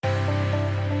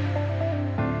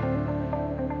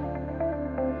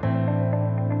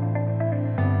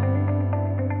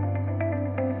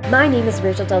My name is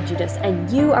Rachel Del Judas,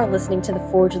 and you are listening to the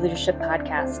Forge Leadership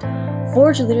Podcast.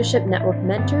 Forge Leadership Network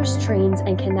mentors, trains,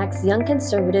 and connects young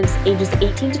conservatives ages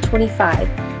 18 to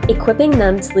 25, equipping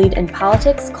them to lead in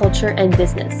politics, culture, and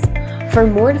business. For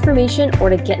more information or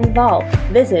to get involved,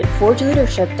 visit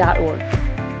forgeleadership.org.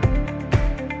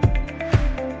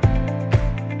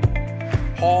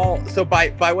 Paul, so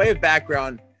by way of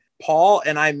background, Paul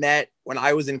and I met when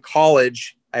I was in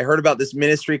college. I heard about this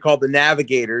ministry called the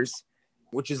Navigators,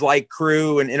 which is like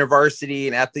Crew and InterVarsity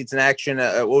and Athletes in Action,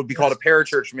 what would be called a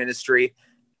parachurch ministry,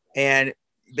 and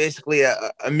basically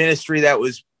a ministry that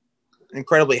was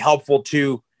incredibly helpful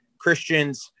to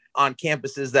Christians on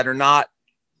campuses that are not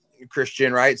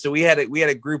Christian, right? So we had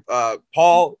a group,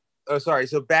 So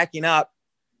backing up,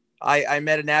 I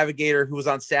met a navigator who was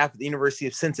on staff at the University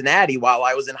of Cincinnati while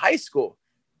I was in high school.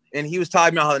 And he was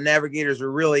talking about how the Navigators were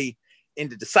really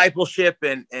into discipleship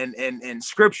and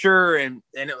scripture. And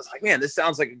it was like, man, this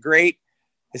sounds like a great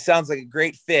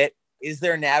fit. Is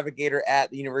there a navigator at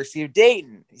the University of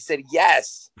Dayton? He said,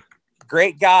 yes,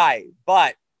 great guy.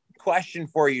 But question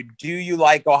for you, do you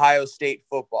like Ohio State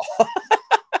football?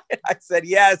 I said,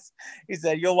 yes. He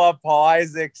said, you'll love Paul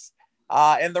Isaacs.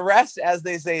 And the rest, as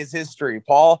they say, is history.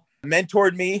 Paul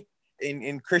mentored me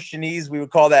in Christianese. We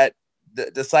would call that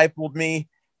discipled me,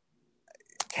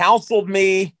 counseled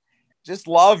me, just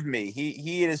loved me.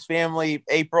 He and his family,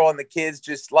 April and the kids,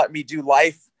 just let me do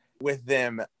life with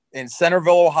them in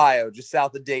Centerville, Ohio, just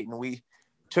south of Dayton. We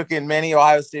took in many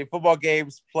Ohio State football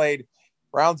games, played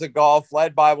rounds of golf,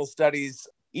 led Bible studies,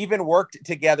 even worked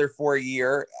together for a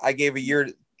year. I gave a year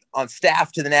on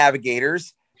staff to the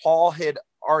Navigators. Paul had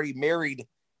already married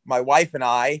my wife and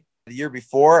I the year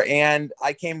before, and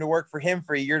I came to work for him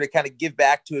for a year to kind of give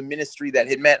back to a ministry that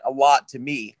had meant a lot to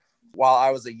me while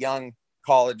I was a young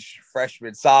college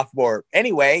freshman, sophomore.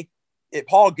 Anyway,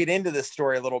 Paul get into this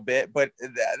story a little bit, but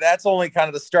that's only kind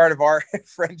of the start of our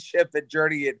friendship and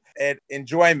journey and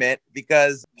enjoyment,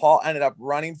 because Paul ended up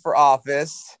running for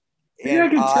office. You're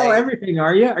not going to tell everything,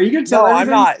 are you? Are you going to tell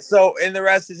everything? No, I'm not. So, and the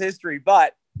rest is history.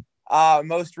 But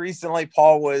most recently,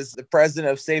 Paul was the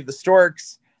president of Save the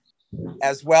Storks,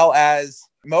 as well as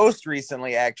most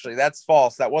recently, actually, that's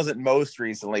false. That wasn't most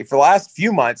recently. For the last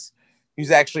few months, he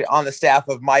was actually on the staff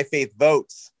of My Faith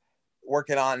Votes,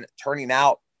 working on turning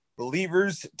out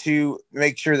believers to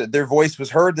make sure that their voice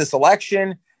was heard this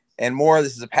election and more.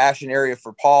 This is a passion area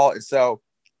for Paul. And so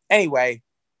anyway,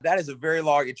 that is a very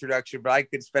long introduction, but I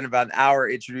could spend about an hour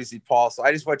introducing Paul. So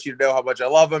I just want you to know how much I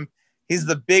love him. He's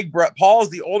the big brother. Paul is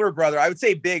the older brother. I would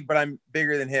say big, but I'm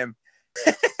bigger than him.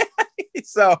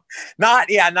 So not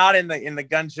in the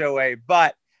gun show way,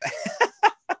 but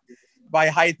by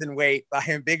height and weight, I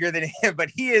am bigger than him, but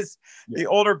he is the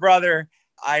older brother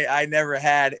I never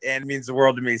had, and means the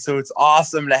world to me. So it's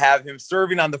awesome to have him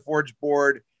serving on the Forge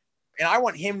board. And I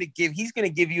want him to he's going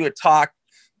to give you a talk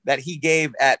that he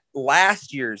gave at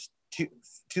last year's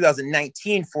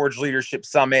 2019 Forge Leadership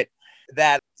Summit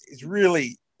that is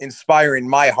really inspiring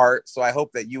my heart. So I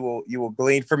hope that you will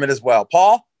glean from it as well.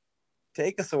 Paul,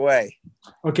 take us away.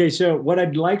 Okay. So what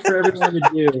I'd like for everyone to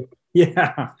do,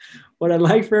 what I'd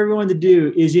like for everyone to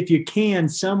do is, if you can,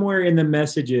 somewhere in the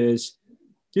messages,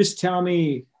 just tell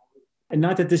me, and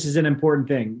not that this is an important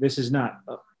thing, this is not,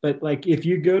 but like if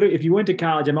you went to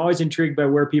college, I'm always intrigued by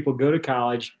where people go to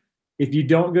college. If you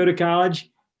don't go to college,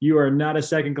 you are not a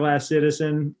second-class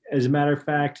citizen. As a matter of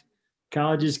fact,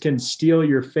 colleges can steal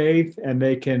your faith and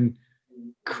they can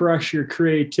crush your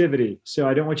creativity. So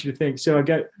I don't want you to think. So I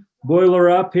got Boiler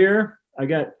Up here. I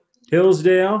got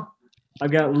Hillsdale.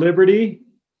 I've got Liberty,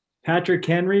 Patrick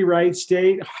Henry, Wright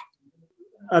State,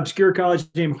 obscure college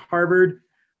named Harvard,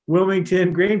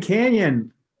 Wilmington, Grand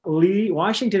Canyon,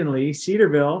 Washington Lee,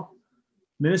 Cedarville,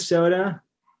 Minnesota,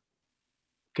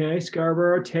 okay,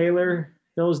 Scarborough, Taylor,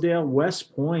 Hillsdale,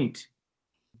 West Point,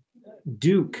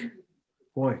 Duke.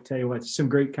 Boy, tell you what, some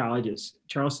great colleges.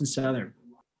 Charleston Southern.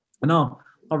 And I'll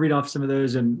read off some of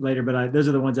those later, but those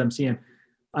are the ones I'm seeing.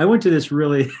 I went to this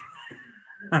really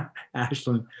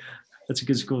Ashland. That's a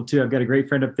good school too. I've got a great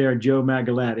friend up there, Joe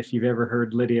Magalette. If you've ever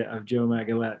heard Lydia of Joe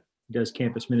Magalette, he does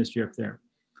campus ministry up there.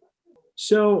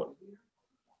 So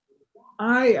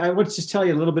I want to just tell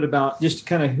you a little bit about just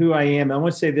kind of who I am. I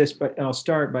want to say this, but I'll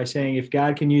start by saying, if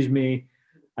God can use me,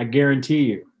 I guarantee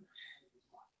you.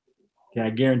 Yeah,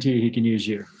 I guarantee you he can use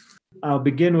you. I'll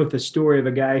begin with the story of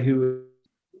a guy who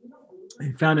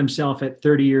found himself at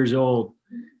 30 years old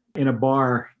in a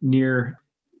bar near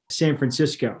San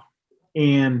Francisco.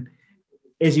 And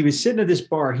as he was sitting at this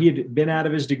bar, he had been out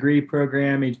of his degree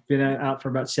program. He'd been out for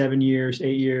about 8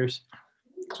 years,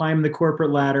 climbing the corporate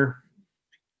ladder.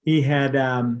 He had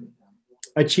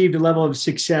achieved a level of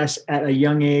success at a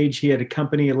young age. He had a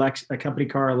company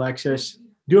car, a Lexus,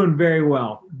 doing very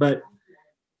well. But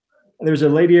there was a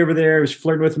lady over there who was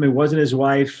flirting with him. It wasn't his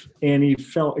wife, and he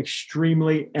felt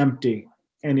extremely empty.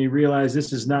 And he realized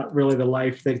this is not really the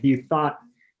life that he thought.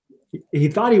 He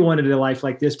thought he wanted a life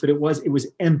like this, but it was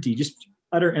empty, just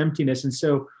utter emptiness. And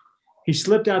so he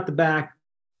slipped out the back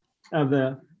of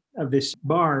this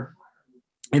bar,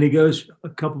 and he goes a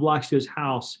couple blocks to his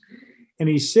house, and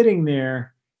he's sitting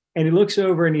there, and he looks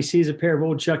over and he sees a pair of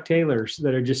old Chuck Taylors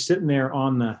that are just sitting there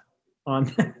on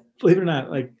believe it or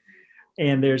not, like,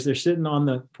 and they're sitting on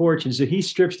the porch. And so he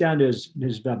strips down to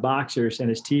his boxers and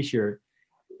his t-shirt,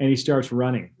 and he starts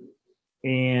running.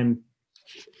 And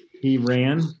he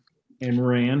ran and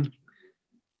ran.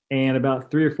 And about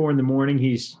 3 or 4 in the morning,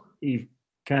 he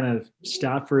kind of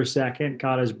stopped for a second,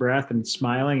 caught his breath, and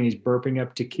smiling, and he's burping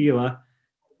up tequila.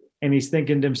 And he's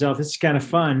thinking to himself, this is kind of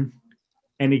fun.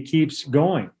 And he keeps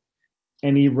going.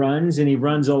 And he runs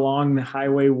along the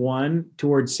Highway 1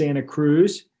 towards Santa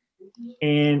Cruz.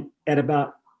 And at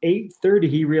about 8:30,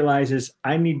 he realizes,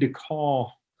 I need to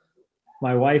call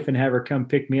my wife and have her come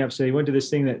pick me up. So he went to this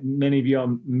thing that many of you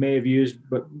all may have used,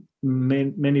 but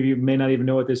many of you may not even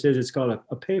know what this is. It's called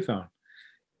a payphone.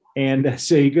 And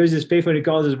so he goes to this payphone, he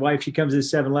calls his wife, she comes to the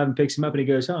 7-Eleven, picks him up, and he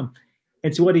goes home.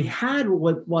 And so what he had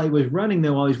while he was running,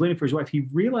 though, while he was waiting for his wife, he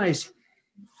realized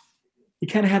he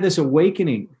kind of had this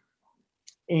awakening.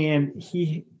 And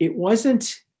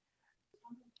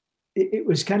it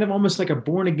was kind of almost like a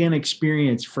born again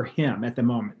experience for him at the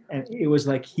moment. And it was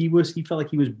like he felt like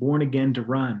he was born again to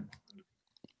run.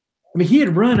 I mean, he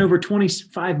had run over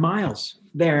 25 miles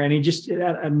there, and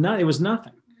it was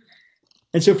nothing.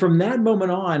 And so from that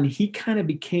moment on, he kind of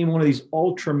became one of these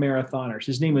ultra marathoners.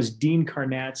 His name was Dean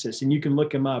Karnatsis, and you can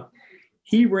look him up.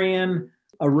 He ran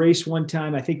a race one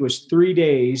time, I think it was 3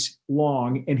 days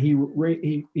long, and he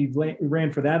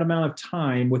ran for that amount of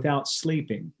time without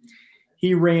sleeping.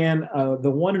 He ran the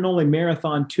one and only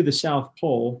marathon to the South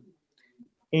Pole.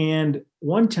 And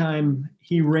one time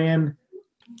he ran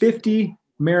 50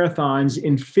 marathons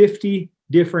in 50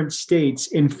 different states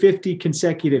in 50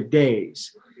 consecutive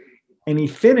days. And he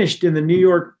finished in the New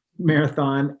York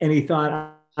Marathon, and he thought,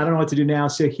 I don't know what to do now.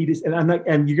 So he just,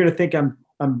 and you're going to think I'm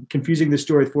confusing the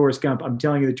story with Forrest Gump. I'm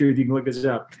telling you the truth. You can look this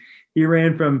up. He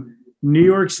ran from New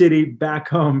York City back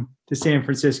home to San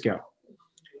Francisco.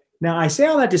 Now, I say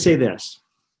all that to say this.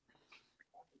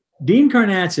 Dean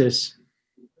Karnatsis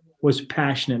was a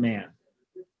passionate man.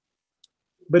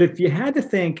 But if you had to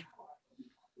think,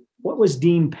 what was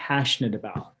Dean passionate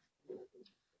about?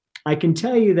 I can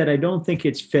tell you that I don't think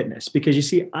it's fitness, because you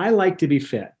see, I like to be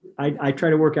fit. I try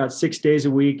to work out 6 days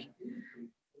a week,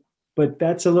 but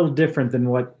that's a little different than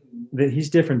he's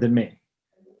different than me.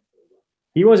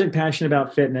 He wasn't passionate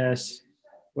about fitness,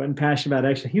 wasn't passionate about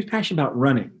exercise. He was passionate about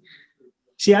running.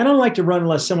 See, I don't like to run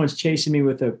unless someone's chasing me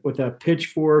with a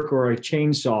pitchfork or a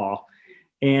chainsaw.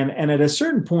 And at a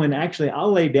certain point, actually,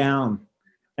 I'll lay down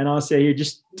and I'll say, here,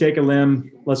 just take a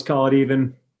limb. Let's call it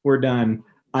even. We're done.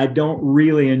 I don't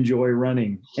really enjoy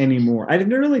running anymore. I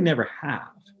really never have.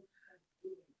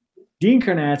 Dean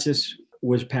Karnatsis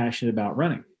was passionate about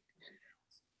running.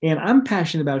 And I'm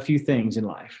passionate about a few things in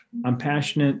life. I'm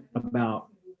passionate about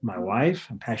my wife.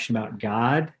 I'm passionate about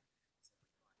God.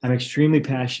 I'm extremely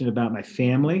passionate about my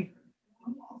family.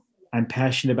 I'm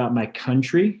passionate about my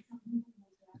country.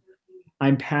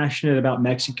 I'm passionate about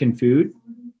Mexican food.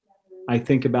 I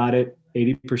think about it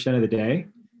 80% of the day.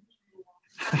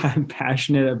 I'm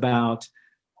passionate about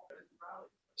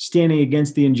standing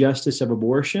against the injustice of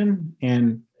abortion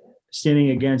and standing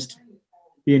against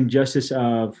the injustice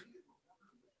of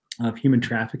human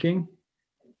trafficking.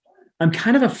 I'm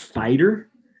kind of a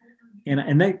fighter,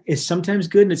 and that is sometimes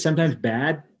good and it's sometimes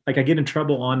bad. Like, I get in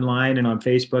trouble online and on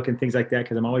Facebook and things like that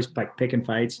because I'm always like picking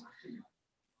fights.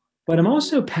 But I'm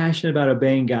also passionate about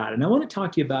obeying God. And I want to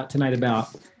talk to you tonight about,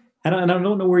 I don't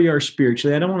know where you are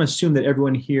spiritually. I don't want to assume that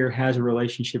everyone here has a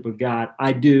relationship with God.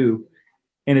 I do.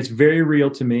 And it's very real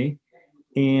to me.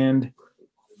 And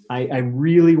I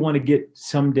really want to get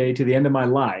someday to the end of my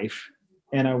life.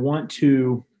 And I want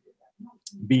to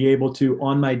be able to,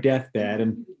 on my deathbed,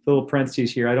 and little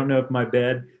parentheses here, I don't know if my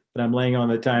bed that I'm laying on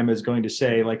the time is going to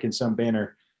say, like in some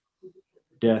banner,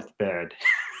 deathbed.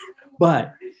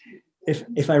 But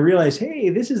if I realize, hey,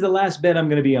 this is the last bed I'm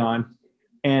going to be on,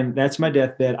 and that's my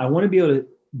deathbed, I want to be able to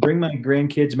bring my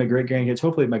grandkids, my great-grandkids,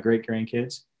 hopefully my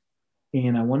great-grandkids,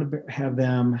 and I want to have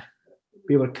them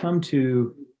be able to come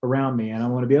to around me, and I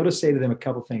want to be able to say to them a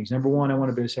couple things. Number one, I want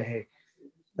to be able to say, hey,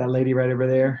 that lady right over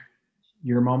there,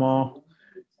 your mama,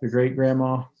 your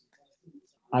great-grandma,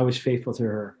 I was faithful to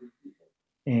her.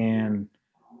 And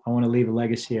I want to leave a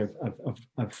legacy of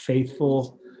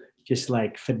faithful, just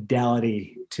like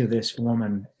fidelity to this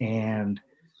woman and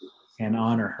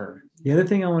honor her. The other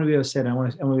thing I want to be able to say, I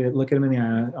want to look at them in the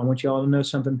eye. I want you all to know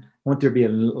something. I want there to be a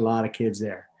lot of kids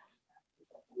there.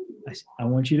 I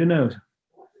want you to know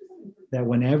that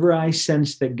whenever I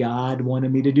sensed that God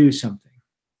wanted me to do something,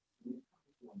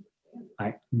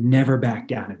 I never backed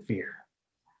down in fear.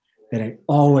 That I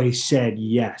always said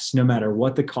yes, no matter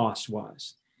what the cost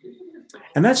was.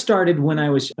 And that started when I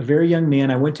was a very young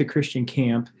man. I went to Christian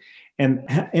camp, and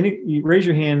you raise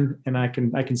your hand, and I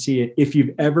can see it. If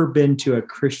you've ever been to a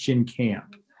Christian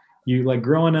camp, you like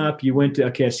growing up, you went to,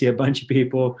 okay, I see a bunch of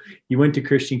people. You went to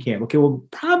Christian camp. Okay, well,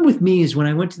 problem with me is when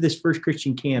I went to this first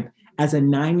Christian camp as a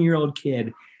 9-year-old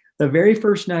kid, the very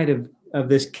first night of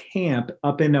this camp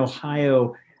up in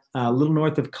Ohio, a little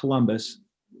north of Columbus,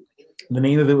 the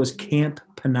name of it was Camp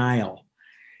Peniel.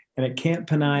 And at Camp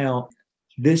Peniel,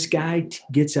 this guy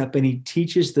gets up and he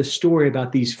teaches the story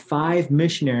about these 5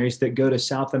 missionaries that go to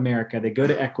South America. They go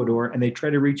to Ecuador and they try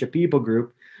to reach a people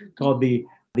group called the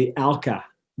Alca.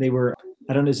 They were,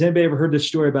 I don't know, has anybody ever heard this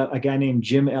story about a guy named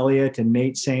Jim Elliott and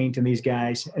Nate Saint and these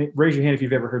guys? Raise your hand if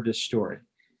you've ever heard this story.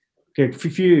 Okay, a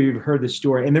few of you have heard this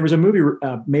story. And there was a movie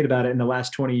made about it in the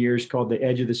last 20 years called The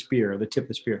Edge of the Spear, or The Tip of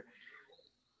the Spear.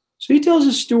 So he tells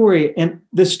a story, and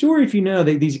the story, if you know,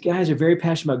 these guys are very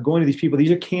passionate about going to these people. These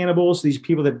are cannibals, these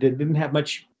people that didn't have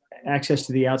much access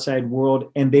to the outside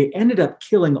world, and they ended up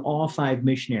killing all 5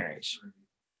 missionaries.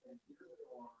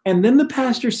 And then the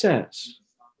pastor says,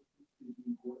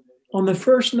 on the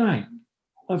first night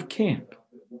of camp,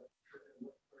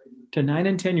 to 9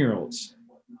 and 10-year-olds,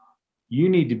 you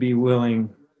need to be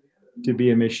willing to be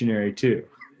a missionary too.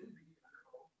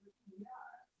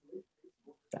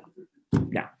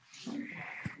 Now,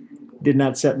 did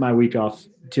not set my week off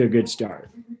to a good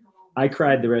start. I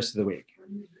cried the rest of the week.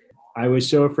 I was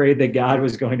so afraid that God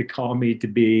was going to call me to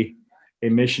be a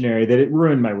missionary that it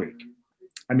ruined my week.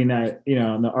 I mean,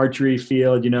 on the archery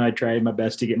field, I tried my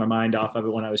best to get my mind off of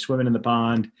it when I was swimming in the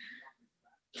pond.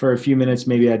 For a few minutes,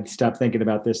 maybe I'd stop thinking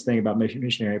about this thing about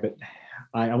missionary, but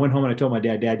I went home and I told my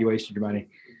dad, you wasted your money.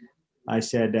 I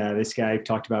said, this guy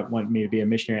talked about wanting me to be a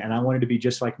missionary, and I wanted to be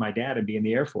just like my dad and be in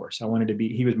the Air Force.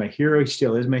 He was my hero. He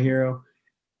still is my hero.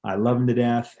 I love him to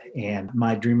death. And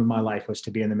my dream of my life was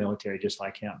to be in the military just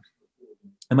like him.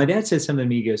 And my dad said something to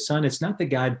me. He goes, son, it's not that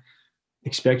God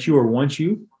expects you or wants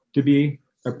you to be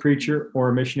a preacher or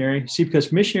a missionary. See,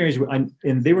 because missionaries,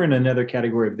 and they were in another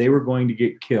category. They were going to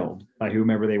get killed by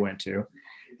whomever they went to.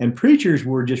 And preachers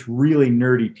were just really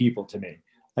nerdy people to me.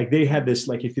 Like they had this,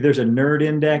 like if there's a nerd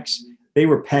index, they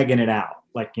were pegging it out.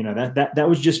 Like, that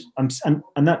was just, I'm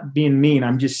not being mean.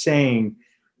 I'm just saying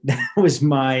that was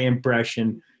my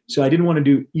impression. So I didn't want to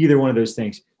do either one of those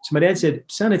things. So my dad said,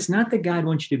 son, it's not that God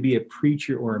wants you to be a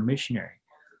preacher or a missionary,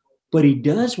 but he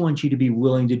does want you to be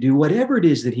willing to do whatever it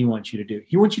is that he wants you to do.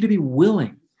 He wants you to be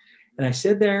willing. And I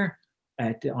said there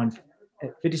at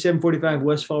 5745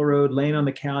 Westfall Road, laying on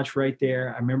the couch right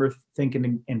there, I remember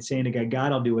thinking and saying to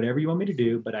God, I'll do whatever you want me to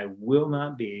do, but I will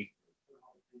not be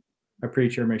a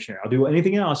preacher or missionary. I'll do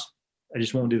anything else. I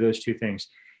just won't do those 2 things.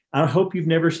 I hope you've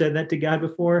never said that to God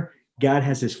before. God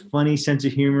has this funny sense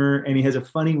of humor, and he has a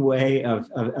funny way of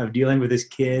dealing with his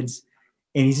kids.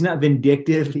 And he's not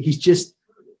vindictive.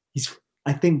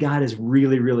 I think God is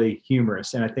really, really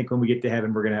humorous. And I think when we get to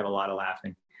heaven, we're going to have a lot of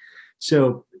laughing.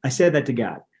 So I said that to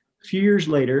God. A few years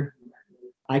later,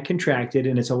 I contracted,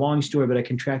 and it's a long story, but I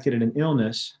contracted an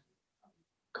illness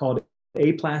called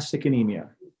aplastic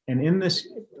anemia. And in this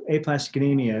aplastic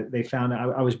anemia, they found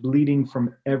I was bleeding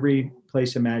from every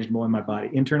place imaginable in my body.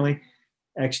 Internally,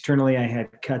 externally, I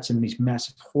had cuts and these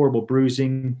massive, horrible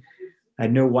bruising. I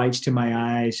had no whites to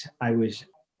my eyes. I was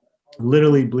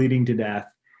literally bleeding to death.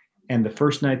 And the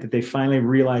first night that they finally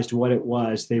realized what it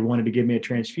was, they wanted to give me a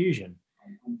transfusion.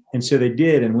 And so they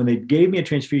did. And when they gave me a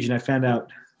transfusion, I found out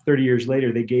 30 years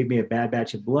later, they gave me a bad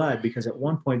batch of blood because at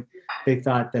one point they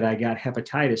thought that I got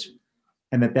hepatitis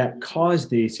and that caused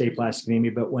the aplastic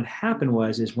anemia. But what happened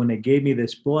is when they gave me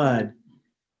this blood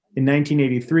in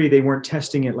 1983, they weren't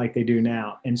testing it like they do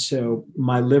now. And so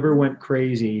my liver went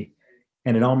crazy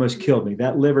and it almost killed me.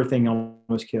 That liver thing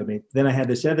almost killed me. Then I had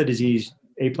this other disease,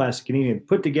 aplastic anemia.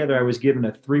 Put together, I was given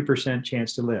a 3%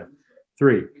 chance to live.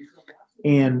 3.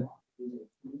 And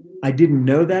I didn't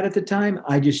know that at the time.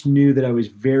 I just knew that I was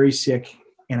very sick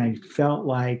and I felt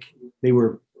like they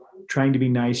were trying to be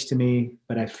nice to me,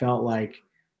 but I felt like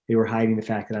they were hiding the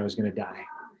fact that I was going to die.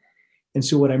 And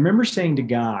so what I remember saying to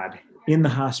God in the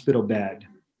hospital bed,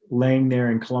 laying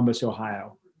there in Columbus,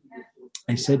 Ohio,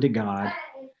 I said to God,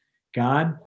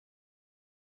 let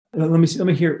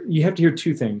me hear, you have to hear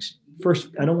 2 things. first,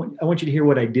 I want you to hear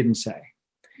what I didn't say.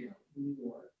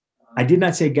 I did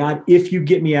not say, God, if you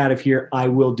get me out of here, I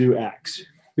will do X,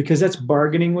 because that's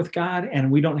bargaining with God, and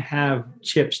we don't have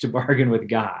chips to bargain with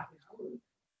God.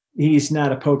 He's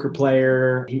not a poker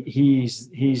player. He's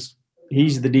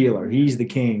the dealer. He's the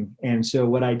king. And so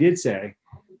what I did say,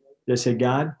 I said,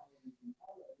 God,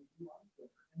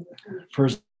 for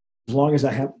as long as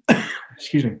I have,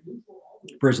 excuse me,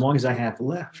 for as long as I have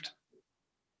left,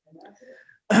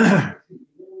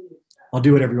 I'll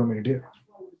do whatever you want me to do.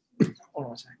 Hold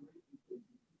on a second.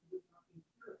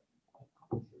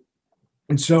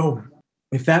 And so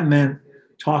if that meant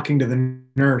talking to the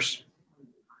nurse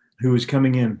who was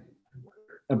coming in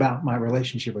about my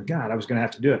relationship with God, I was going to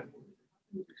have to do it.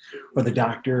 Or the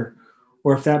doctor,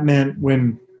 or if that meant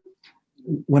when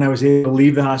I was able to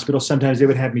leave the hospital, sometimes they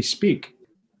would have me speak.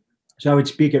 So I would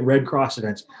speak at Red Cross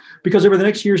events, because over the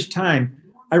next year's time,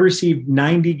 I received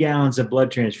 90 gallons of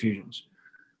blood transfusions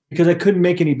because I couldn't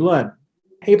make any blood.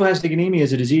 Aplastic anemia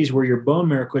is a disease where your bone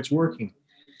marrow quits working.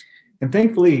 And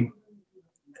thankfully,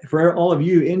 for all of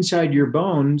you, inside your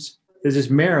bones, there's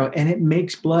this marrow, and it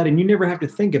makes blood, and you never have to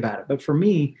think about it. But for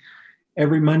me,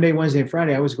 every Monday, Wednesday, and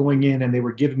Friday, I was going in, and they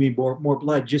were giving me more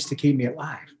blood just to keep me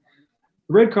alive.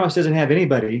 The Red Cross doesn't have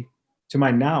anybody, to my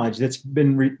knowledge,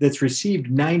 that's received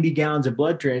 90 gallons of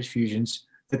blood transfusions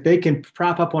that they can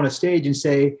prop up on a stage and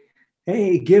say,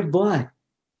 hey, give blood.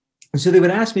 And so they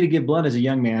would ask me to give blood as a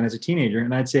young man, as a teenager,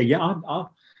 and I'd say, yeah,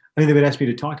 they would ask me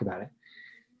to talk about it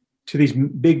to these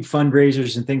big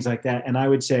fundraisers and things like that. And I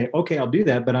would say, okay, I'll do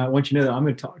that, but I want you to know that I'm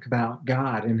going to talk about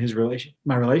God and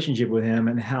my relationship with him,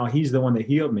 and how he's the one that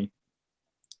healed me.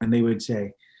 And they would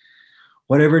say,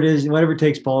 whatever it is, whatever it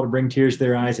takes, Paul, to bring tears to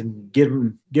their eyes and get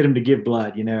them to give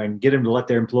blood, and get them to let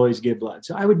their employees give blood.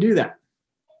 So I would do that.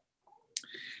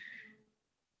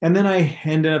 And then I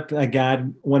ended up, I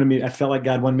felt like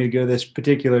God wanted me to go to this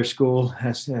particular school.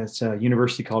 It's a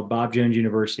university called Bob Jones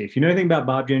University. If you know anything about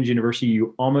Bob Jones University,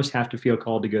 you almost have to feel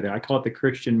called to go there. I call it the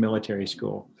Christian Military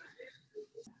School.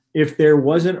 If there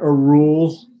wasn't a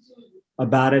rule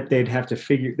about it, they'd have to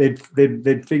figure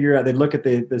out, they'd look at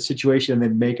the situation and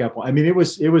then make up one. I mean, it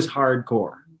was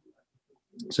hardcore.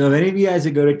 So if any of you guys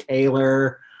that go to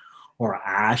Taylor or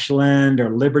Ashland or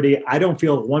Liberty, I don't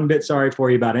feel one bit sorry for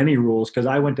you about any rules, because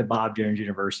I went to Bob Jones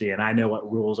University and I know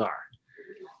what rules are.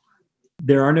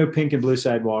 There are no pink and blue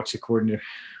sidewalks according to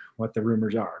what the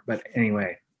rumors are. But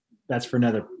anyway, that's for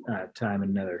another time,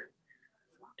 another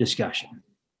discussion.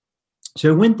 So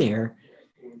I went there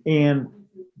and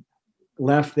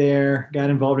left there, got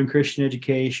involved in Christian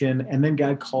education, and then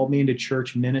God called me into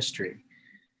church ministry.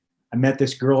 I met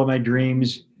this girl of my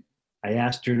dreams. I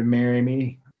asked her to marry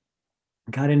me.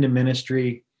 Got into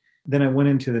ministry. Then I went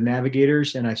into the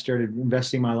Navigators, and I started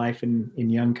investing my life in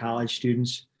young college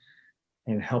students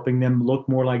and helping them look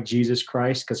more like Jesus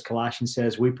Christ, because Colossians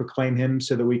says we proclaim him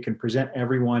so that we can present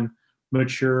everyone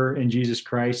mature in Jesus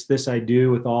Christ. This I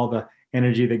do with all the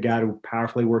energy that God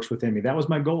powerfully works within me. That was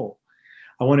my goal.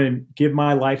 I want to give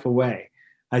my life away.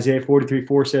 Isaiah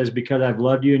 43:4 says, because I've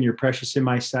loved you and you're precious in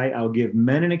my sight, I'll give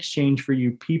men in exchange for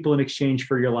you, people in exchange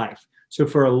for your life. So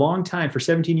for a long time, for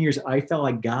 17 years, I felt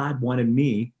like God wanted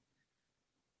me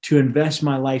to invest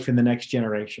my life in the next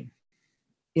generation,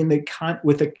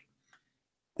 with the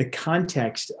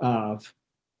context of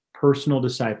personal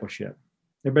discipleship.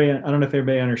 Everybody, I don't know if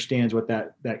everybody understands what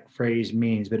that phrase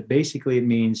means, but basically it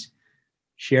means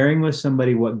sharing with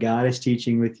somebody what God is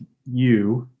teaching with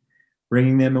you,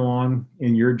 bringing them along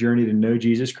in your journey to know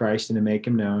Jesus Christ and to make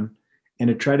him known, and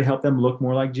to try to help them look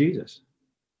more like Jesus.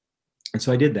 And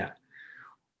so I did that.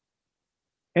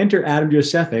 Enter Adam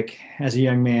Josephic as a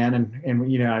young man,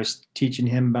 and I was teaching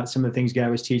him about some of the things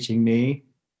God was teaching me.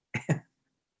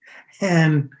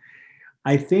 And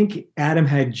I think Adam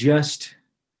had just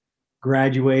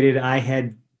graduated. I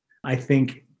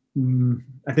think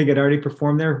I'd already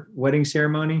performed their wedding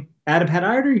ceremony. Adam, had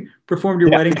I already performed your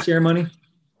wedding ceremony?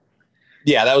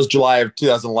 Yeah, that was July of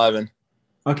 2011.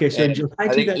 Okay, so and July I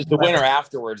think it was the winter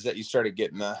afterwards that you started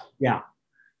getting the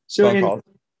phone calls.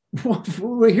 Well,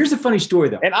 here's a funny story,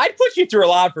 though. And I'd put you through a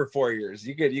lot for 4 years.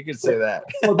 You could say that.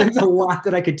 Well, there's a lot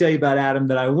that I could tell you about Adam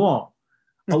that I won't.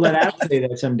 I'll let Adam say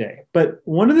that someday. But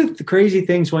one of the crazy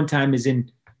things one time is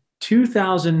in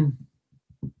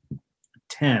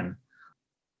 2010.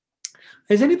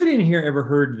 Has anybody in here ever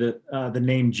heard the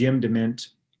name Jim DeMint?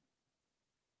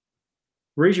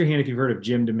 Raise your hand if you've heard of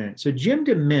Jim DeMint. So Jim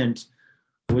DeMint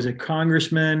was a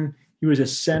congressman. He was a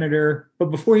senator, but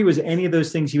before he was any of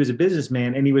those things, he was a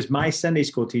businessman, and he was my Sunday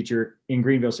school teacher in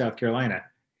Greenville, South Carolina.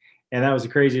 And that was the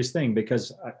craziest thing,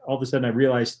 because all of a sudden I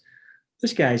realized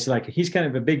this guy's like, he's kind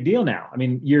of a big deal now. I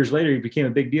mean, years later, he became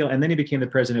a big deal. And then he became the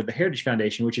president of the Heritage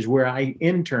Foundation, which is where I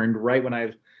interned right when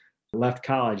I left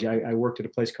college. I worked at a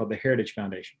place called the Heritage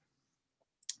Foundation.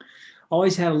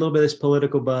 Always had a little bit of this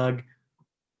political bug.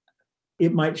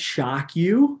 It might shock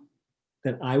you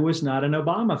that I was not an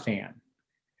Obama fan.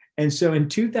 And so in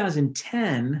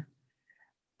 2010,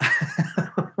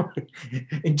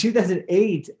 in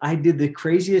 2008, I did the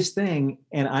craziest thing,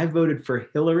 and I voted for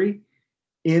Hillary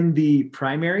in the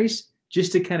primaries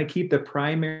just to kind of keep the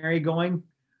primary going.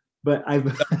 But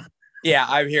yeah,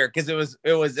 I'm here because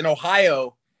it was in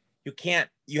Ohio.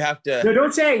 You have to. No,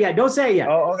 don't say it yet. Don't say it yet.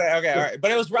 Oh, okay, all right.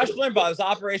 But it was Rush Limbaugh. It was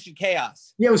Operation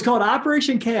Chaos. Yeah, it was called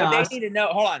Operation Chaos. What they need to know,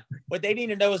 hold on. What they need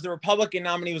to know is the Republican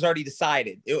nominee was already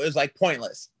decided. It was like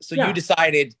pointless. So you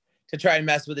decided to try and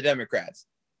mess with the Democrats.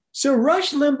 So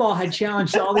Rush Limbaugh had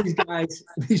challenged all these guys,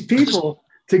 these people,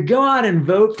 to go out and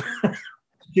vote,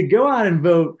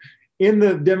 in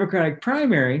the Democratic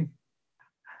primary.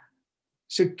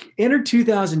 So enter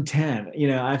 2010,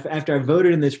 after I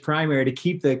voted in this primary to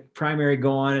keep the primary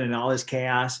going and all this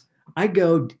chaos, I'm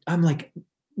like,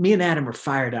 me and Adam are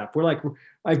fired up. We're like,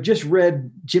 I've just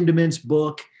read Jim DeMint's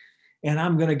book, and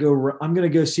I'm going to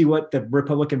go see what the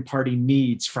Republican Party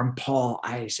needs from Paul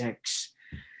Isaacs.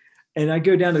 And I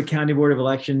go down to the County Board of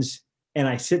Elections, and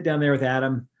I sit down there with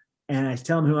Adam, and I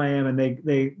tell them who I am, and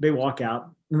they walk out,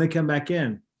 and they come back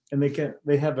in, and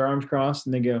they have their arms crossed,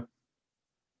 and they go,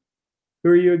 "Who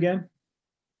are you again?"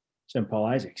 So I'm Paul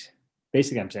Isaacs.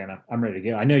 Basically, I'm saying I'm ready to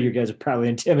go. I know you guys are probably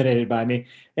intimidated by me,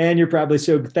 and you're probably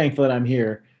so thankful that I'm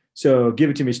here. So give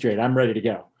it to me straight. I'm ready to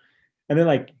go. And they're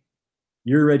like,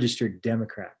 "You're a registered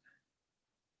Democrat."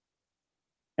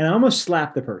 And I almost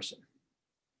slapped the person.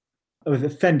 I was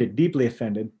offended, deeply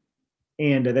offended.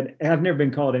 And that I've never been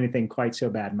called anything quite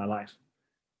so bad in my life.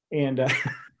 And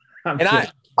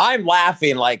I'm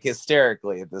laughing like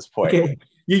hysterically at this point. Okay.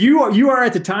 You are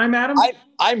at the time, Adam?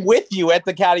 I'm with you at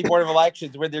the County Board of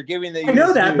Elections where they're giving the. I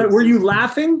know that, but were you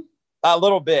laughing? A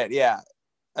little bit, yeah.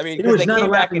 I mean, because they came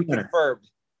back and confirmed.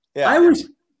 Yeah, I was.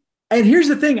 And here's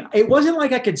the thing: it wasn't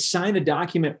like I could sign a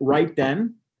document right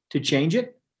then to change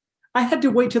it. I had to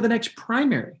wait till the next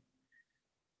primary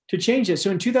to change it.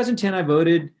 So in 2010, I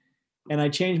voted, and I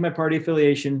changed my party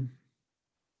affiliation.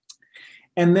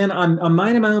 And then I'm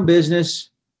minding my own business.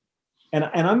 And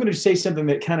I'm going to say something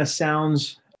that kind of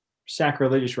sounds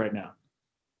sacrilegious right now,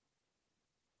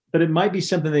 but it might be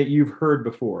something that you've heard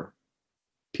before.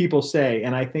 People say,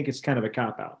 and I think it's kind of a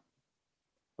cop-out.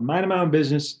 I'm minding my own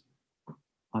business.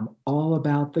 I'm all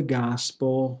about the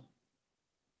gospel.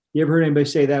 You ever heard anybody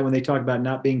say that when they talk about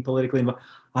not being politically involved?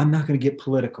 I'm not going to get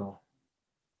political.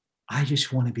 I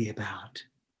just want to be about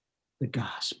the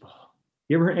gospel.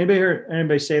 You ever heard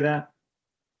anybody say that?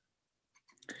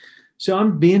 So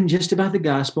I'm being just about the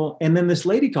gospel. And then this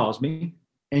lady calls me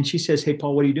and she says, "Hey,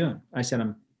 Paul, what are you doing?" I said,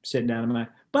 "I'm sitting down in my,"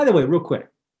 by the way, real quick,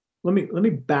 let me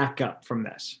back up from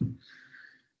this. I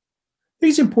think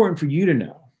it's important for you to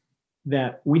know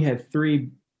that we have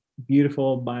 3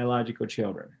 beautiful biological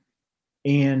children.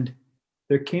 And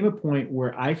there came a point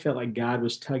where I felt like God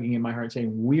was tugging in my heart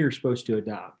saying, we are supposed to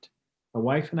adopt. My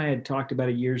wife and I had talked about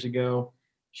it years ago.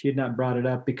 She had not brought it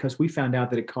up because we found out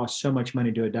that it cost so much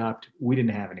money to adopt. We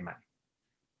didn't have any money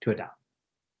to adopt.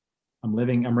 I'm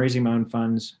raising my own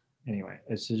funds. Anyway,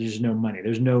 there's no money.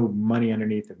 There's no money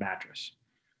underneath the mattress.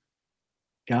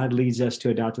 God leads us to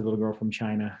adopt a little girl from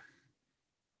China.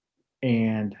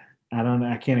 And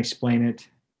I can't explain it.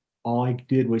 All I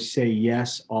did was say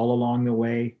yes all along the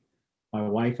way. My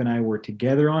wife and I were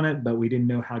together on it, but we didn't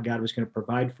know how God was going to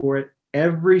provide for it.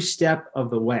 Every step of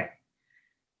the way,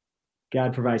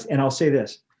 God provides. And I'll say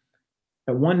this.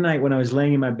 At one night when I was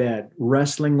laying in my bed,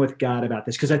 wrestling with God about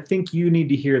this, because I think you need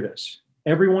to hear this.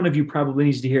 Every one of you probably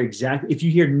needs to hear exactly. If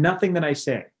you hear nothing that I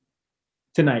say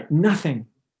tonight, nothing,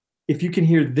 if you can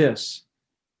hear this,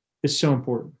 it's so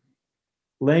important.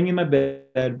 Laying in my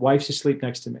bed, wife's asleep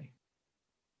next to me.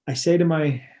 I say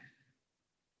to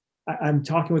I'm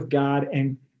talking with God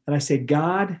and I say,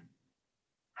 "God,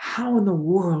 how in the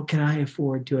world can I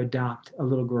afford to adopt a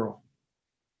little girl?"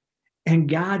 And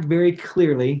God very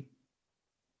clearly,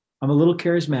 I'm a little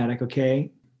charismatic,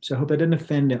 okay? So I hope that doesn't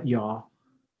offend y'all.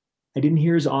 I didn't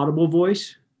hear his audible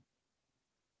voice,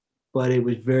 but it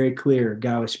was very clear.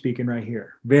 God was speaking right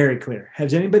here. Very clear.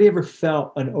 Has anybody ever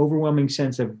felt an overwhelming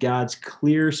sense of God's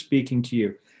clear speaking to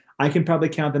you? I can probably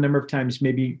count the number of times,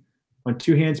 maybe on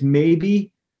 2 hands,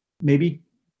 maybe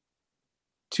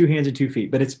 2 hands and 2 feet,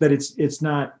 but it's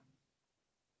not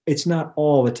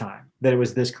all the time that it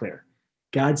was this clear.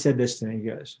 God said this to me. He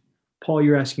goes, "Paul,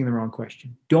 you're asking the wrong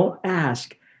question. Don't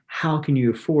ask, how can you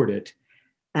afford it?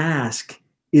 Ask,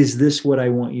 is this what I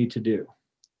want you to do?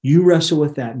 You wrestle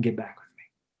with that and get back with me.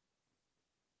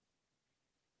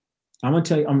 I'm going to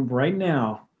tell you, right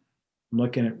now, I'm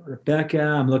looking at Rebecca,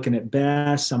 I'm looking at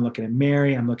Bess, I'm looking at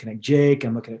Mary, I'm looking at Jake,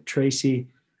 I'm looking at Tracy,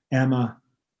 Emma,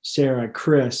 Sarah,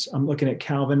 Chris, I'm looking at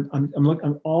Calvin, I'm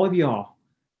looking at all of y'all.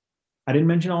 I didn't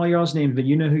mention all of y'all's names, but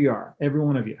you know who you are. Every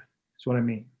one of you. That's what I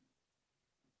mean.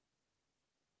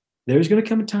 There's going to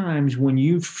come times when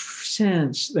you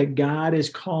sense that God is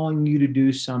calling you to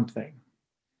do something,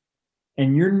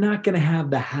 and you're not going to have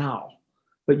the how,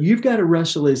 but you've got to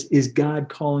wrestle is God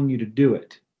calling you to do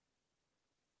it?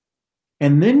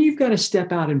 And then you've got to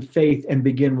step out in faith and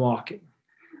begin walking.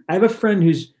 I have a friend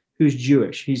who's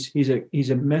Jewish. He's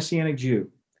a Messianic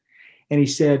Jew. And he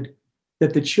said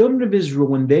that the children of Israel,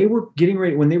 when they were getting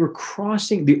ready, when they were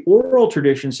crossing, the oral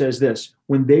tradition says this,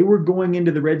 when they were going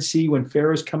into the Red Sea, when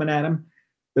Pharaoh's coming at them,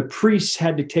 the priests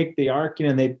had to take the ark,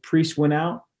 and the priests went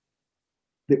out.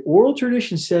 The oral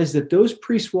tradition says that those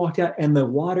priests walked out and the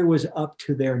water was up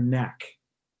to their neck.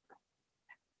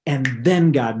 And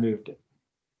then God moved it.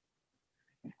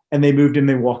 And they moved and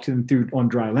they walked in through on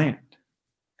dry land.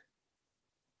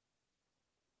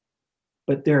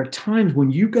 But there are times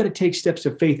when you've got to take steps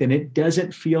of faith and it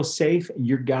doesn't feel safe.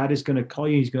 Your God is going to call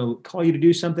you. He's going to call you to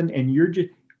do something. And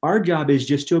our job is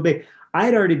just to obey. I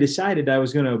had already decided I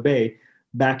was going to obey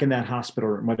back in that hospital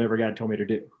room, whatever God told me to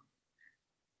do.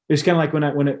 It's kind of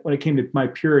like when it came to my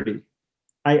purity,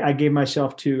 I gave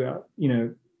myself to,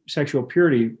 sexual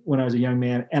purity when I was a young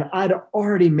man, and I'd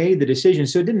already made the decision.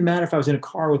 So it didn't matter if I was in a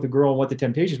car with a girl and what the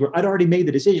temptations were. I'd already made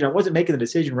the decision. I wasn't making the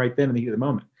decision right then in the heat of the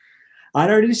moment. I'd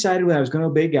already decided when I was going to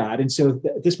obey God. And so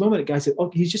at this moment, the guy said,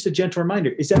 oh, he's just a gentle reminder.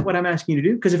 Is that what I'm asking you to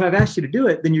do? Because if I've asked you to do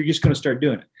it, then you're just going to start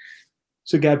doing it.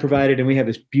 So God provided, and we have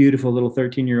this beautiful little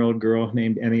 13-year-old girl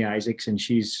named Emmy Isaacs, and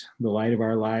she's the light of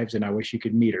our lives, and I wish you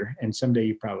could meet her. And someday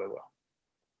you probably will.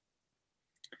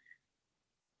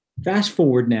 Fast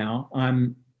forward now,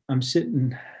 I'm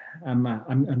sitting in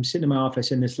my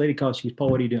office, and this lady calls. She goes, Paul,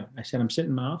 what are you doing? I said, I'm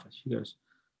sitting in my office. She goes,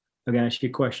 okay, I ask you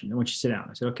a question. I want you to sit down.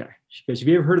 I said, okay. She goes, have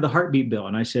you ever heard of the heartbeat bill?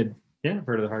 And I said, yeah, I've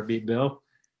heard of the heartbeat bill.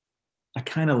 I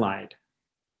kind of lied.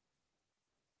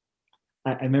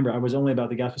 I remember I was only about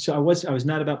the gospel. So I was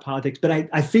not about politics, but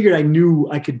I figured I knew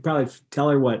I could probably tell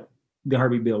her what the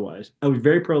heartbeat bill was. I was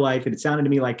very pro-life, and it sounded to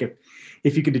me like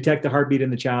if you could detect the heartbeat in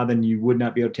the child, then you would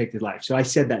not be able to take the life. So I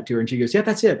said that to her, and she goes, yeah,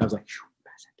 that's it. I was like,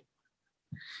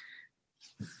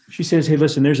 she says, hey,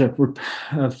 listen, there's a group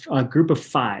of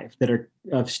 5 that are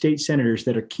of state senators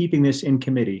that are keeping this in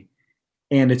committee,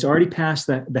 and it's already passed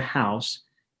the House,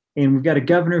 and we've got a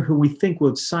governor who we think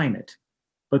will sign it.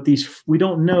 But we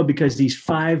don't know because these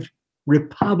 5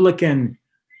 Republican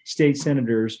state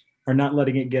senators are not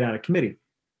letting it get out of committee.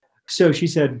 So she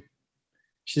says,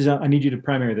 I need you to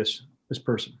primary this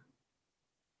person.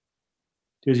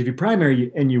 Because if you primary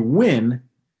and you win,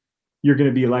 you're going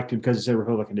to be elected because it's a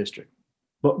Republican district.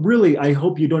 But really, I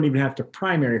hope you don't even have to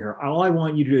primary her. All I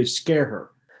want you to do is scare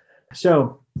her.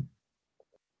 So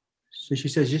she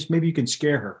says, just maybe you can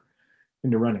scare her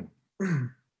into running.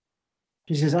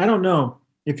 She says, I don't know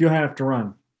if you'll have to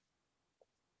run,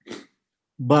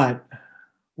 but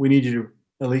we need you to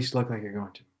at least look like you're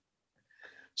going to.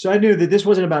 So I knew that this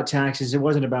wasn't about taxes. It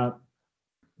wasn't about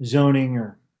zoning,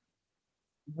 or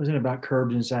it wasn't about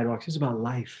curbs and sidewalks. It's about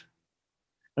life.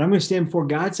 And I'm going to stand before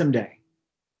God someday.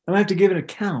 I'm going to have to give an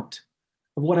account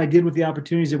of what I did with the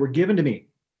opportunities that were given to me.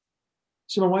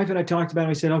 So my wife and I talked about it, and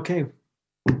we said, okay,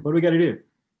 what do we got to do?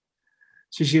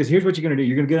 So she goes, here's what you're going to do.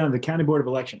 You're going to get on the County Board of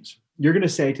Elections. You're going to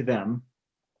say to them,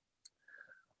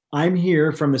 I'm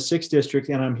here from the 6th district,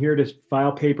 and I'm here to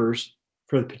file papers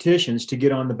for the petitions to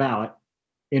get on the ballot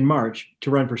in March to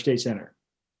run for state senator.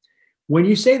 When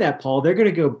you say that, Paul, they're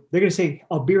going to say,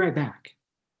 I'll be right back.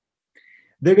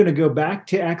 They're going to go back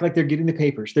to act like they're getting the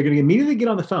papers. They're going to immediately get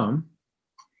on the phone,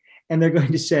 and they're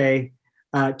going to say,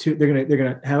 they're going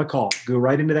to have a call, go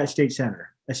right into that state senator.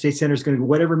 That state senator is going to go,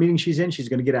 whatever meeting she's in, she's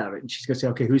going to get out of it. And she's going to say,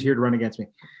 okay, who's here to run against me?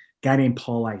 Guy named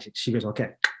Paul Isaacs. She goes, okay.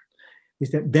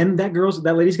 Then that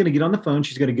lady's going to get on the phone.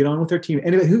 She's going to get on with her team.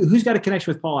 Anybody who's got a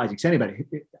connection with Paul Isaacs? Anybody?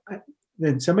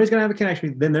 Then somebody's going to have a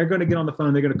connection. Then they're going to get on the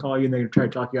phone. They're going to call you, and they're going to try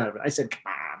to talk you out of it. I said, come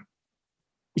on,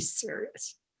 be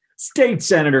serious. State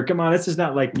senator, come on. This is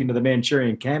not like, the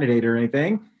Manchurian candidate or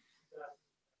anything.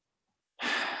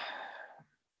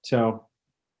 So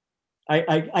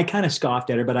I kind of scoffed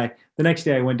at her, but the next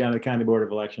day I went down to the County Board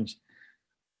of Elections.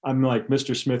 I'm like,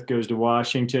 Mr. Smith goes to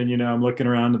Washington, I'm looking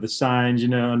around to the signs,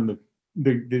 and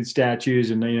the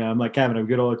statues, and I'm like having a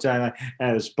good old time.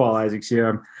 As Paul Isaacs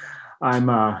here,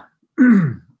 I'm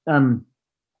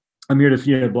I'm here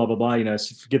to, blah, blah, blah,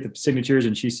 get the signatures.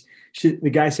 And the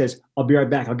guy says, I'll be right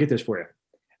back. I'll get this for you.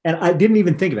 And I didn't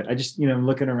even think of it. I just, I'm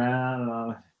looking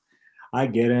around, I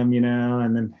get him,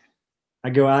 and then I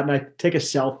go out and I take a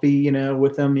selfie,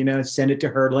 with them, send it to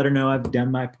her, let her know I've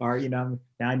done my part, now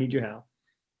I need your help.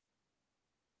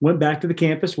 Went back to the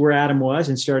campus where Adam was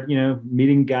and started,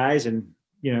 meeting guys, and,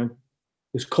 it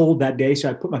was cold that day. So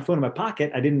I put my phone in my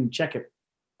pocket. I didn't check it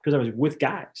because I was with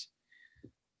guys.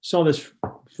 Saw this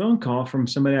phone call from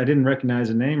somebody I didn't recognize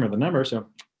the name or the number. So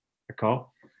I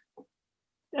call.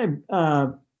 Hey,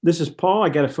 this is Paul. I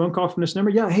got a phone call from this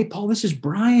number. Yeah. Hey, Paul, this is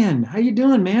Brian. How you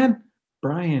doing, man?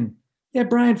 Brian. Yeah,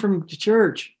 Brian from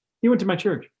church. He went to my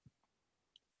church.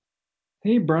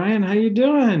 Hey, Brian, how you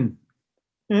doing?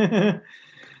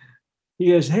 He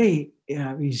goes, hey,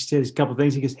 he says a couple of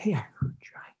things. He goes, hey, I heard you.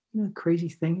 The crazy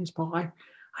thing is, Paul,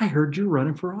 I heard you're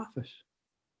running for office.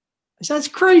 I said, that's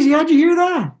crazy. How'd you hear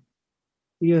that?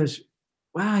 He goes,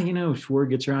 wow,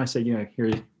 word gets around. I said, here,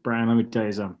 Brian, let me tell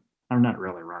you something. I'm not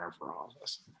really running for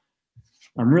office.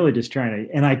 I'm really just trying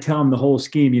to, and I tell him the whole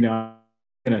scheme, I'm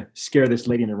going to scare this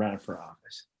lady into running for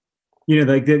office.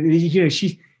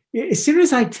 She, as soon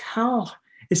as I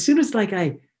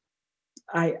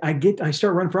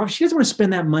start running for office, she doesn't want to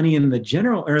spend that money in the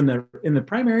general or in the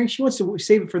primary. She wants to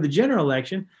save it for the general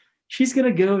election. She's going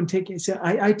to go and take it. So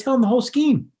I tell him the whole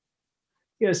scheme.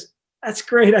 He goes, that's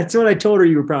great. That's what I told her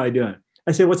you were probably doing.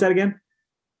 I said, what's that again?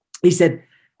 He said,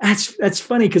 that's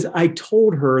funny because I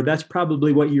told her that's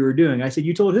probably what you were doing. I said,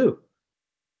 you told who?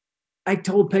 I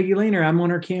told Peggy Lehner I'm on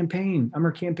her campaign. I'm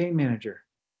her campaign manager.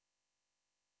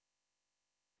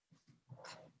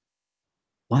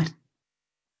 What?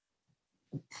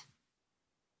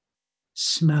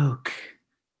 Smoke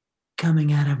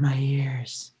coming out of my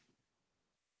ears.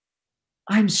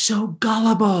 I'm so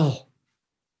gullible.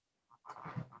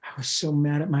 I was so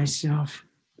mad at myself.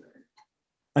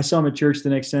 I saw him at church the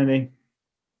next Sunday.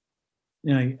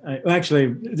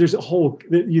 Actually, there's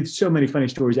so many funny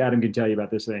stories Adam can tell you about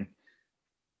this thing.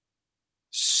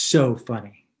 So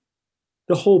funny.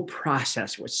 The whole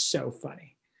process was so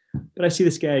funny. But I see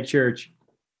this guy at church,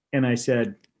 and I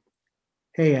said,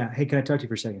 hey, can I talk to you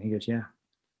for a second? He goes, yeah.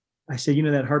 I said,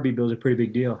 that heartbeat bill is a pretty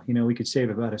big deal. We could save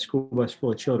about a school bus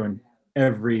full of children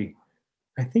every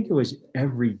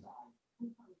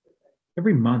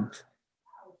month.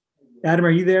 Adam, are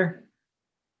you there?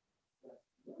 I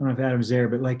don't know if Adam's there,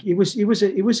 but it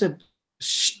was a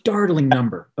startling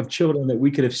number of children that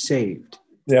we could have saved.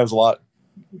 Yeah, it was a lot.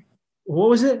 What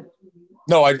was it?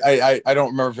 No, I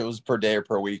don't remember if it was per day or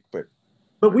per week, but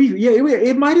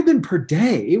it might have been per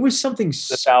day. It was something.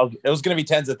 It was going to be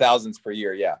tens of thousands per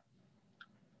year. Yeah.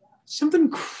 Something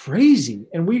crazy.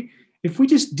 And if we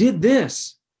just did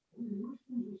this,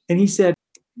 and he said,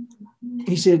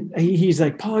 he's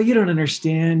like, Paul, you don't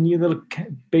understand. You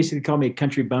basically called me a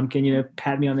country bumpkin,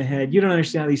 pat me on the head. You don't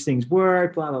understand how these things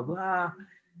work, blah, blah, blah.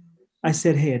 I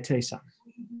said, hey, I tell you something.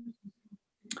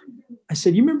 I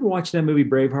said, you remember watching that movie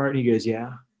Braveheart? And he goes,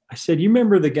 yeah. I said, you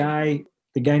remember the guy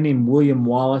named William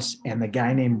Wallace and the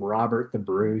guy named Robert the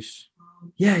Bruce?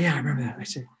 Yeah, I remember that. I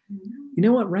said, you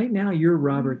know what? Right now, you're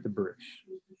Robert the Bruce.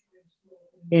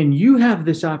 And you have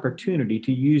this opportunity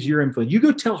to use your influence. You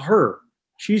go tell her.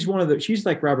 She's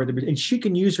like Robert the Bruce, and she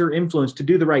can use her influence to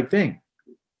do the right thing.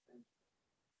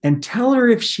 And tell her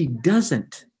if she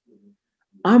doesn't,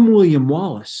 I'm William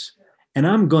Wallace, and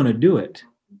I'm going to do it.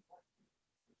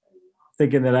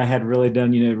 Thinking that I had really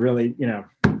done,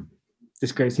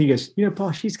 this crazy. He goes,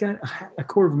 Paul, she's got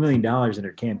 $250,000 in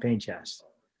her campaign chest.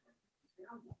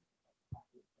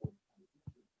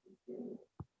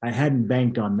 I hadn't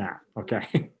banked on that.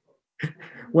 Okay.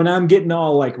 When I'm getting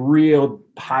all real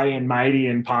high and mighty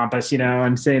and pompous,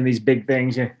 and saying these big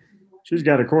things, she's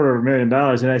got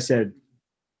 $250,000. And I said,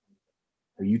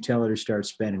 well, you tell her to start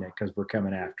spending it because we're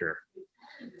coming after her.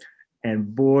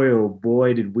 And boy, oh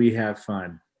boy, did we have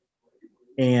fun.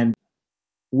 And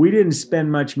we didn't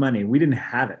spend much money. We didn't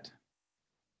have it.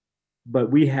 But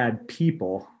we had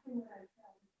people,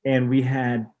 and we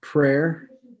had prayer,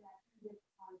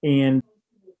 and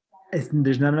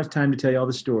there's not enough time to tell you all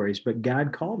the stories, but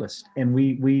God called us, and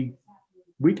we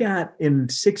got, in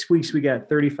 6 weeks, we got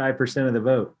 35% of the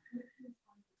vote.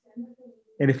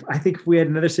 And I think if we had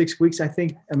another 6 weeks,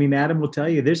 Adam will tell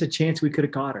you, there's a chance we could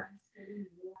have caught her.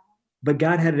 But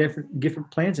God had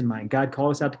different plans in mind. God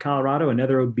called us out to Colorado,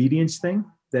 another obedience thing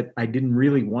that I didn't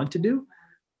really want to do,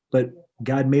 but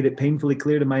God made it painfully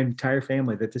clear to my entire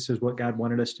family that this is what God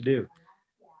wanted us to do.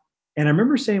 And I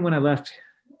remember saying when I left,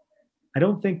 I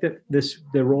don't think that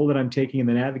the role that I'm taking in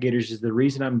the Navigators is the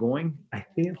reason I'm going. I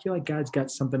feel like God's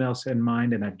got something else in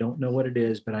mind, and I don't know what it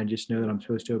is, but I just know that I'm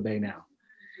supposed to obey now.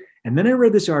 And then I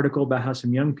read this article about how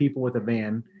some young people with a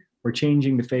van were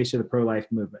changing the face of the pro-life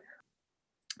movement.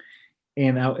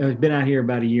 And I've been out here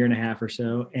about a year and a half or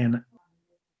so, and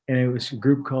it was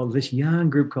this young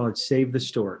group called Save the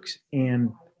Storks.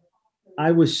 And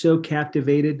I was so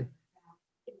captivated.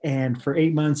 And for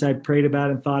 8 months, I prayed about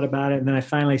it and thought about it. And then I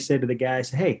finally said to the guy, I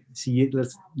said, hey,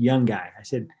 this young guy, I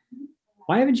said,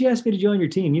 why haven't you asked me to join your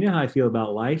team? You know how I feel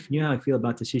about life. You know how I feel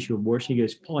about this issue of abortion. He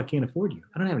goes, Paul, I can't afford you.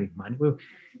 I don't have any money. Well,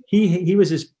 he was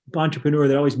this entrepreneur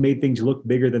that always made things look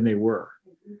bigger than they were.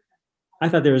 I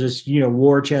thought there was this,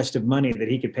 war chest of money that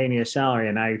he could pay me a salary.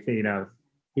 And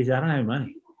he said, I don't have any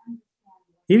money.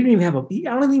 He didn't even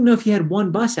I don't even know if he had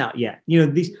one bus out yet.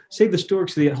 These Save the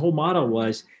Storks, the whole model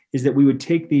is that we would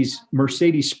take these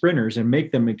Mercedes Sprinters and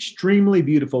make them extremely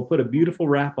beautiful, put a beautiful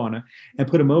wrap on it, and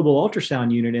put a mobile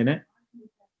ultrasound unit in it.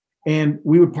 And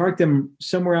we would park them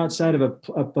somewhere outside of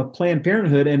a Planned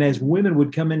Parenthood. And as women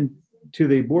would come in to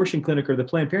the abortion clinic or the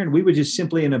Planned Parenthood, we would just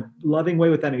simply, in a loving way,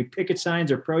 without any picket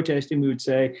signs or protesting, we would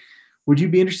say, would you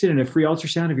be interested in a free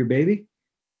ultrasound of your baby?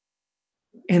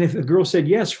 And if a girl said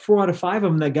yes, 4 out of 5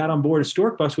 of them that got on board a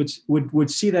stork bus would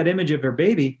see that image of their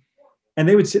baby, and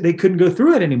they would say they couldn't go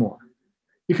through it anymore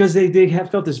because they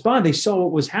have felt this bond. They saw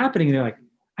what was happening, and they're like,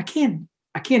 I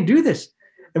can't do this.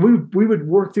 And we would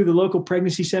work through the local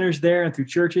pregnancy centers there and through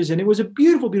churches, and it was a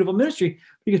beautiful, beautiful ministry.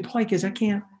 Because Paul goes, I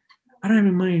don't have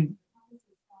any money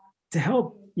to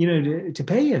help, to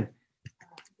pay you.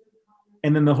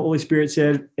 And then the Holy Spirit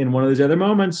said, in one of those other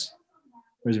moments,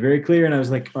 it was very clear, and I was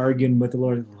like arguing with the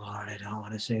Lord, I don't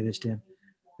want to say this to him.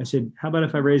 I said, how about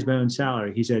if I raise my own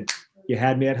salary? He said, you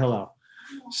had me at hello.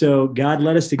 So God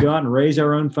led us to go out and raise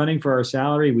our own funding for our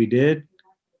salary. We did.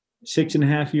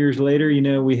 6.5 years later,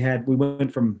 we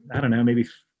went from, I don't know, maybe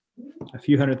a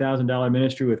few $100,000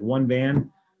 ministry with one van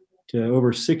to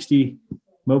over 60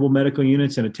 mobile medical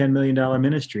units and a $10 million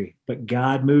ministry. But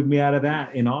God moved me out of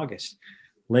that in August.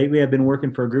 Lately, I've been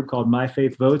working for a group called My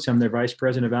Faith Votes. I'm their vice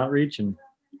president of outreach. And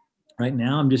right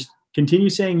now I'm just continue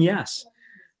saying yes.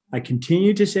 I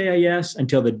continue to say a yes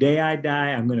until the day I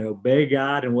die. I'm going to obey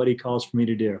God and what he calls for me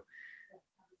to do.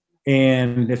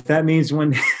 And if that means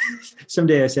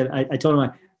someday I told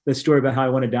him the story about how I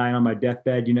want to die on my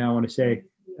deathbed. I want to say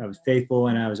I was faithful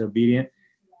and I was obedient.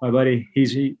 My buddy,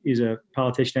 he's a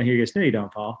politician out here. He goes, no, you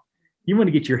don't, Paul. You want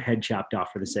to get your head chopped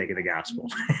off for the sake of the gospel.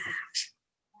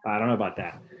 I don't know about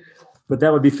that, but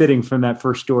that would be fitting from that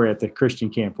first story at the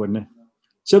Christian camp, wouldn't it?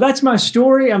 So that's my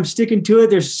story. I'm sticking to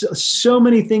it. There's so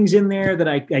many things in there that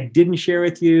I didn't share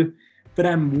with you, but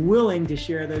I'm willing to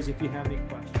share those if you have any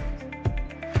questions.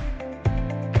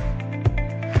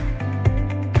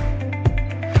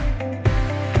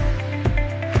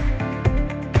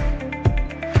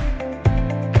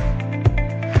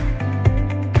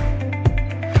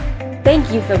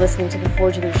 Thank you for listening to the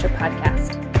Forge Leadership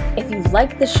Podcast. If you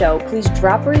liked the show, please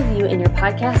drop a review in your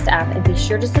podcast app and be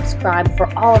sure to subscribe for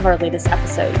all of our latest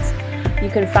episodes. You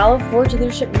can follow Forge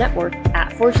Leadership Network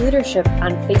at Forge Leadership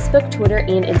on Facebook, Twitter,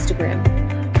 and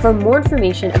Instagram. For more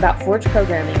information about Forge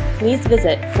programming, please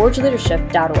visit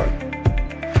forgeleadership.org.